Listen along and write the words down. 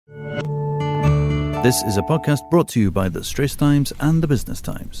This is a podcast brought to you by The Straits Times and The Business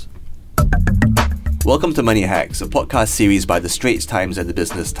Times. Welcome to Money Hacks, a podcast series by The Straits Times and The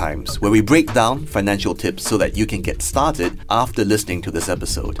Business Times, where we break down financial tips so that you can get started after listening to this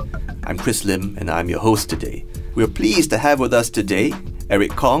episode. I'm Chris Lim, and I'm your host today. We're pleased to have with us today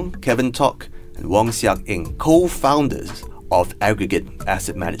Eric Kong, Kevin Tok, and Wong Siak Eng, co-founders of Aggregate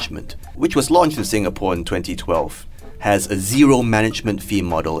Asset Management, which was launched in Singapore in 2012, has a zero management fee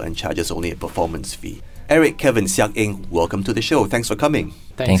model and charges only a performance fee. Eric, Kevin, Siak Eng, welcome to the show. Thanks for coming.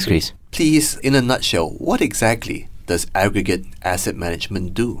 Thanks, Chris. Please, in a nutshell, what exactly does Aggregate Asset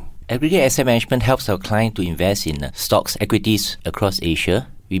Management do? Aggregate Asset Management helps our client to invest in stocks, equities across Asia.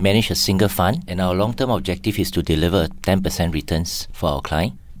 We manage a single fund, and our long-term objective is to deliver 10% returns for our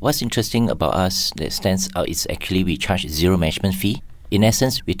client. What's interesting about us that stands out is actually we charge zero management fee. In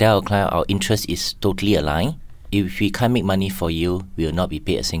essence, we tell our client our interest is totally aligned. If we can't make money for you, we will not be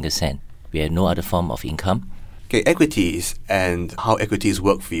paid a single cent. We have no other form of income. Okay, equities and how equities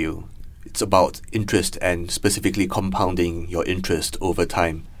work for you. It's about interest and specifically compounding your interest over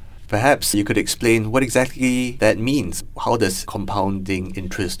time. Perhaps you could explain what exactly that means. How does compounding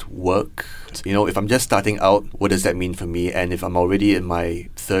interest work? You know, if I'm just starting out, what does that mean for me? And if I'm already in my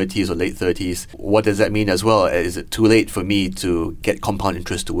 30s or late 30s, what does that mean as well? Is it too late for me to get compound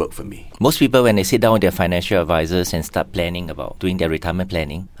interest to work for me? Most people, when they sit down with their financial advisors and start planning about doing their retirement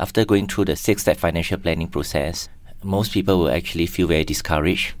planning, after going through the 6-step financial planning process, most people will actually feel very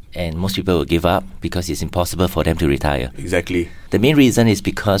discouraged, and most people will give up because it's impossible for them to retire. Exactly. The main reason is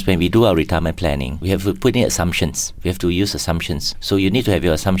because when we do our retirement planning, we have to put in assumptions. We have to use assumptions. So you need to have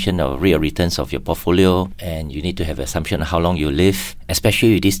your assumption of real returns of your portfolio, and you need to have an assumption of how long you live.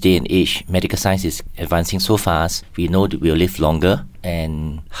 Especially with this day and age, medical science is advancing so fast, we know that we'll live longer.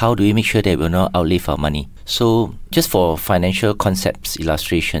 And how do we make sure that we'll not outlive our money? So just for financial concepts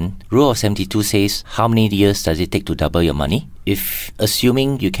illustration, Rule of 72 says how many years does it take to double your money? If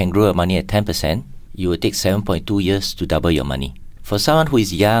assuming you can grow your money at 10%, you will take 7.2 years to double your money. For someone who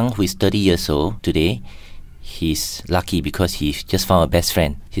is young, who is 30 years old today, he's lucky because he just found a best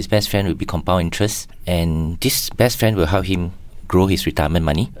friend. His best friend will be compound interest, and this best friend will help him grow his retirement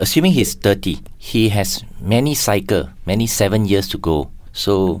money. Assuming he's 30, he has many 7 years to go.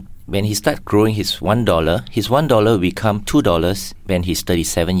 So when he starts growing his $1 will become $2 when he's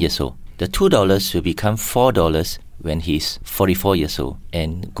 37 years old. The $2 will become $4 when he's 44 years old,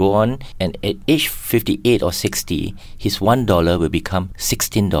 and go on. And at age 58 or 60, his $1 will become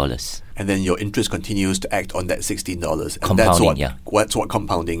 $16. And then your interest continues to act on that $16. And Compounding, that's what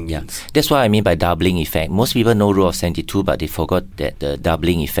compounding means. Yeah. That's what I mean by doubling effect. Most people know Rule of 72, but they forgot that the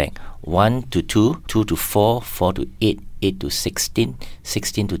doubling effect. 1 to 2, 2 to 4, 4 to 8, 8 to 16,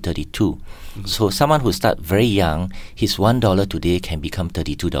 16 to 32. Mm-hmm. So someone who starts very young, his $1 today can become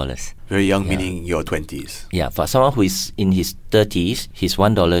 $32. Very young, meaning your 20s. Yeah, for someone who is in his 30s, his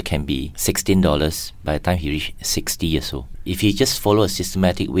 $1 can be $16 by the time he reaches 60 years old. If he just follow a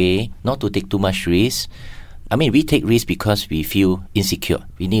systematic way, not to take too much risk. I mean, we take risks because we feel insecure.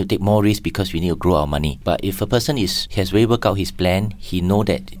 We need to take more risks because we need to grow our money. But if a person has really worked out his plan, he know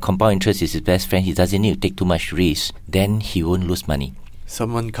that compound interest is his best friend, he doesn't need to take too much risk, then he won't lose money.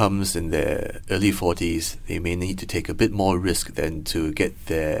 Someone comes in their early 40s, they may need to take a bit more risk than to get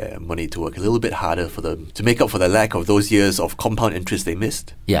their money to work a little bit harder for them to make up for the lack of those years of compound interest they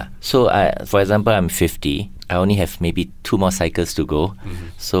missed. Yeah. So, for example, I'm 50. I only have maybe 2 more cycles to go. Mm-hmm.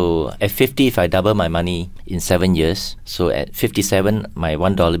 So at 50, if I double my money in 7 years, so at 57, my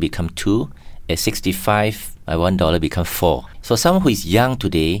 $1 become 2. At 65, my $1 become 4. So someone who is young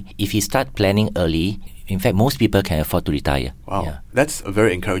today, if he start planning early, in fact, most people can afford to retire. Wow. Yeah. That's a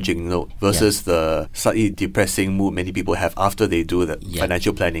very encouraging note versus the slightly depressing mood many people have after they do the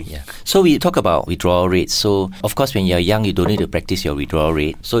financial planning. Yeah. So we talk about withdrawal rates. So, of course, when you're young, you don't need to practice your withdrawal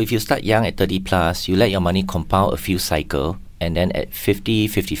rate. So if you start young at 30 plus, you let your money compound a few cycles. And then at 50,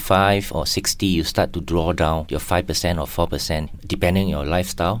 55 or 60, you start to draw down your 5% or 4%, depending on your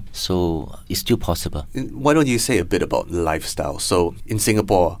lifestyle. So it's still possible. Why don't you say a bit about lifestyle? So in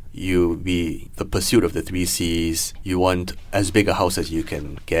Singapore, the pursuit of the 3 C's, you want as big a house as you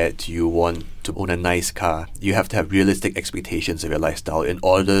can get, you want to own a nice car. You have to have realistic expectations of your lifestyle in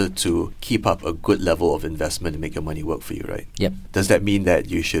order to keep up a good level of investment and make your money work for you, right? Yep. Does that mean that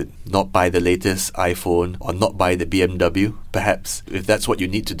you should not buy the latest iPhone or not buy the BMW, perhaps, if that's what you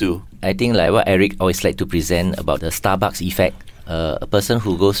need to do? I think like what Eric always like to present about the Starbucks effect. A person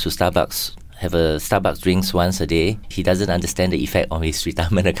who goes to Starbucks have a Starbucks drinks once a day, he doesn't understand the effect on his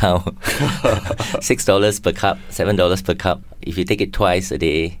retirement account. $6 per cup, $7 per cup. If you take it twice a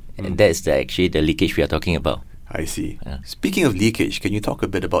day, and that's actually the leakage we are talking about. I see. Yeah. Speaking of leakage, can you talk a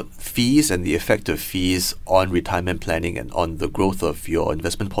bit about fees and the effect of fees on retirement planning and on the growth of your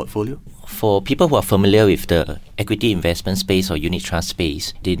investment portfolio? For people who are familiar with the equity investment space or unit trust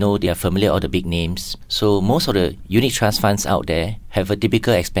space, they know they are familiar with all the big names. So most of the unit trust funds out there have a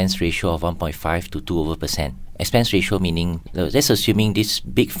typical expense ratio of 1.5 to 2%. Expense ratio meaning, let's assuming these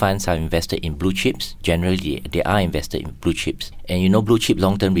big funds are invested in blue chips. Generally, they are invested in blue chips. And you know blue chip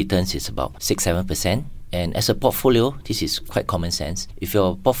long-term returns is about 6-7%. And as a portfolio, this is quite common sense. If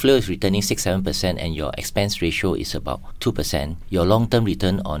your portfolio is returning 6-7% and your expense ratio is about 2%, your long-term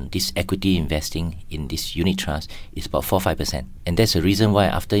return on this equity investing in this unit trust is about 4-5%. And that's the reason why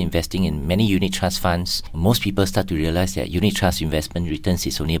after investing in many unit trust funds, most people start to realize that unit trust investment returns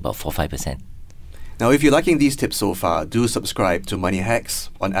is only about 4-5%. Now, if you're liking these tips so far, do subscribe to Money Hacks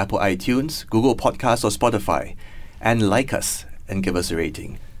on Apple iTunes, Google Podcasts or Spotify, and like us and give us a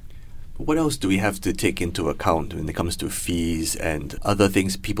rating. What else do we have to take into account when it comes to fees and other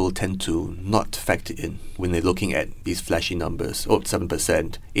things people tend to not factor in when they're looking at these flashy numbers?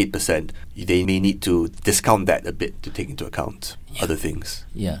 7%, 8%. They may need to discount that a bit to take into account other things.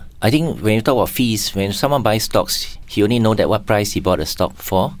 Yeah. I think when you talk about fees, when someone buys stocks, he only know that what price he bought a stock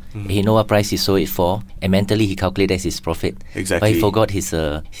for, he know what price he sold it for, and mentally he calculates his profit. Exactly. But he forgot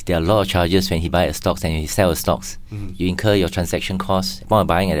there are a lot of charges when he buys stocks and he sells stocks. You incur your transaction costs at the point of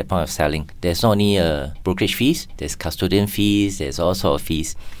buying and at the point of selling. There's not only brokerage fees, there's custodian fees, there's all sorts of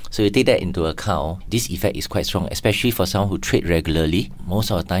fees. So you take that into account, this effect is quite strong, especially for someone who trade regularly. Most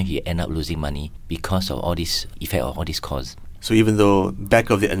of the time, he end up losing money because of all this effect of all these costs. So even though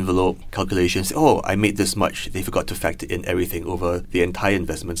back of the envelope calculations, I made this much, they forgot to factor in everything over the entire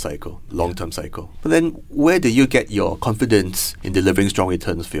investment cycle, long-term cycle. But then where do you get your confidence in delivering strong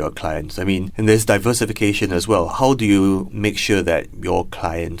returns for your clients? I mean, and there's diversification as well. How do you make sure that your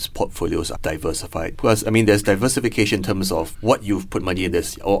clients' portfolios are diversified? Because, I mean, there's diversification in terms of what you've put money in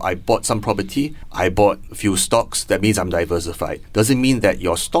this. I bought some property, I bought a few stocks, that means I'm diversified. Doesn't mean that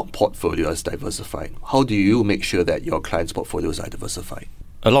your stock portfolio is diversified. How do you make sure that your clients' portfolios are diversified?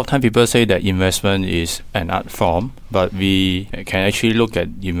 A lot of time people say that investment is an art form, but we can actually look at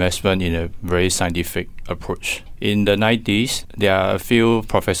investment in a very scientific approach. In the 90s, there are a few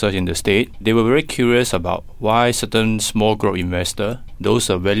professors in the state. They were very curious about why certain small growth investors, those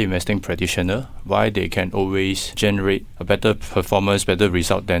are value investing practitioners, why they can always generate a better performance, better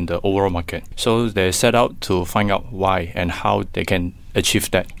result than the overall market. So they set out to find out why and how they can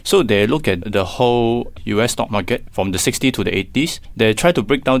achieve that. So they look at the whole US stock market from the 60s to the 80s. They try to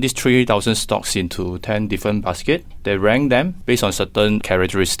break down these 3,000 stocks into 10 different baskets. They rank them based on certain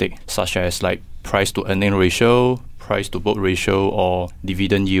characteristics, such as like price to earning ratio, price to book ratio, or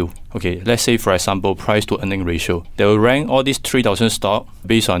dividend yield. Okay, let's say for example, price to earning ratio. They will rank all these 3,000 stocks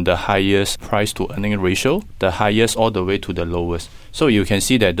based on the highest price to earning ratio, the highest all the way to the lowest. So you can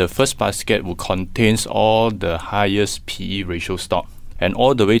see that the first basket will contains all the highest PE ratio stock, and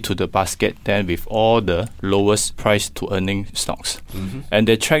all the way to the basket then with all the lowest price to earning stocks. And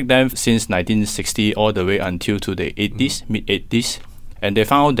they track them since 1960 all the way until to the 80s, mid-80s. And they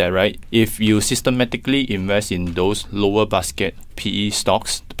found that, right, if you systematically invest in those lower basket PE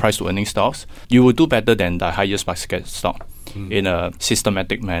stocks, price to earning stocks, you will do better than the highest basket stock in a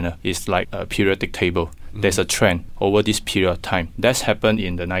systematic manner. It's like a periodic table. There's a trend over this period of time. That's happened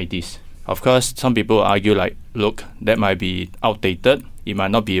in the 90s. Of course, some people argue like, look, that might be outdated. It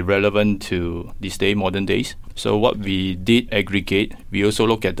might not be relevant to this day, modern days. So what we did aggregate, we also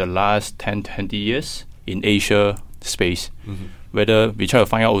look at the last 10, 20 years in Asia space. Whether we try to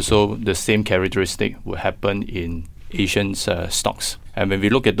find out also the same characteristic will happen in Asian stocks. And when we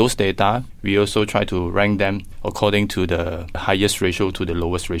look at those data, we also try to rank them according to the highest ratio to the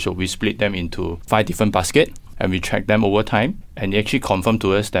lowest ratio. We split them into 5 different baskets and we track them over time. And it actually confirmed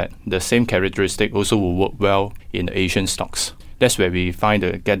to us that the same characteristic also will work well in the Asian stocks. That's where we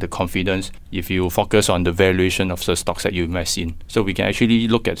get the confidence if you focus on the valuation of the stocks that you invest in. So we can actually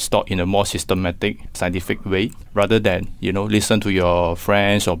look at stock in a more systematic, scientific way rather than, listen to your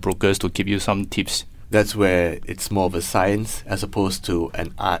friends or brokers to give you some tips. That's where it's more of a science as opposed to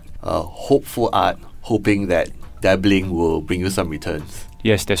an art, a hopeful art, hoping that dabbling will bring you some returns.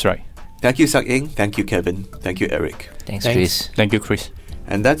 Yes, that's right. Thank you, Sak Eng. Thank you, Kevin. Thank you, Eric. Thanks, Chris. Thank you, Chris.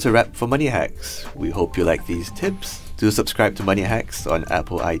 And that's a wrap for Money Hacks. We hope you like these tips. Do subscribe to Money Hacks on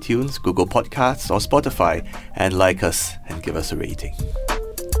Apple iTunes, Google Podcasts, or Spotify, and like us and give us a rating.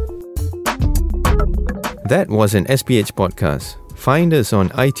 That was an SPH podcast. Find us on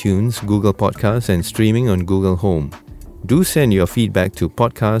iTunes, Google Podcasts, and streaming on Google Home. Do send your feedback to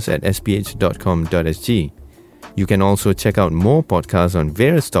podcast@sph.com.sg. You can also check out more podcasts on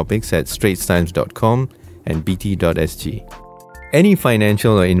various topics at straitstimes.com and bt.sg. Any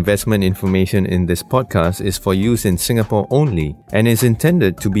financial or investment information in this podcast is for use in Singapore only and is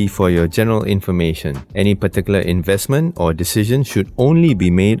intended to be for your general information. Any particular investment or decision should only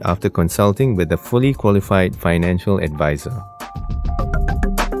be made after consulting with a fully qualified financial advisor.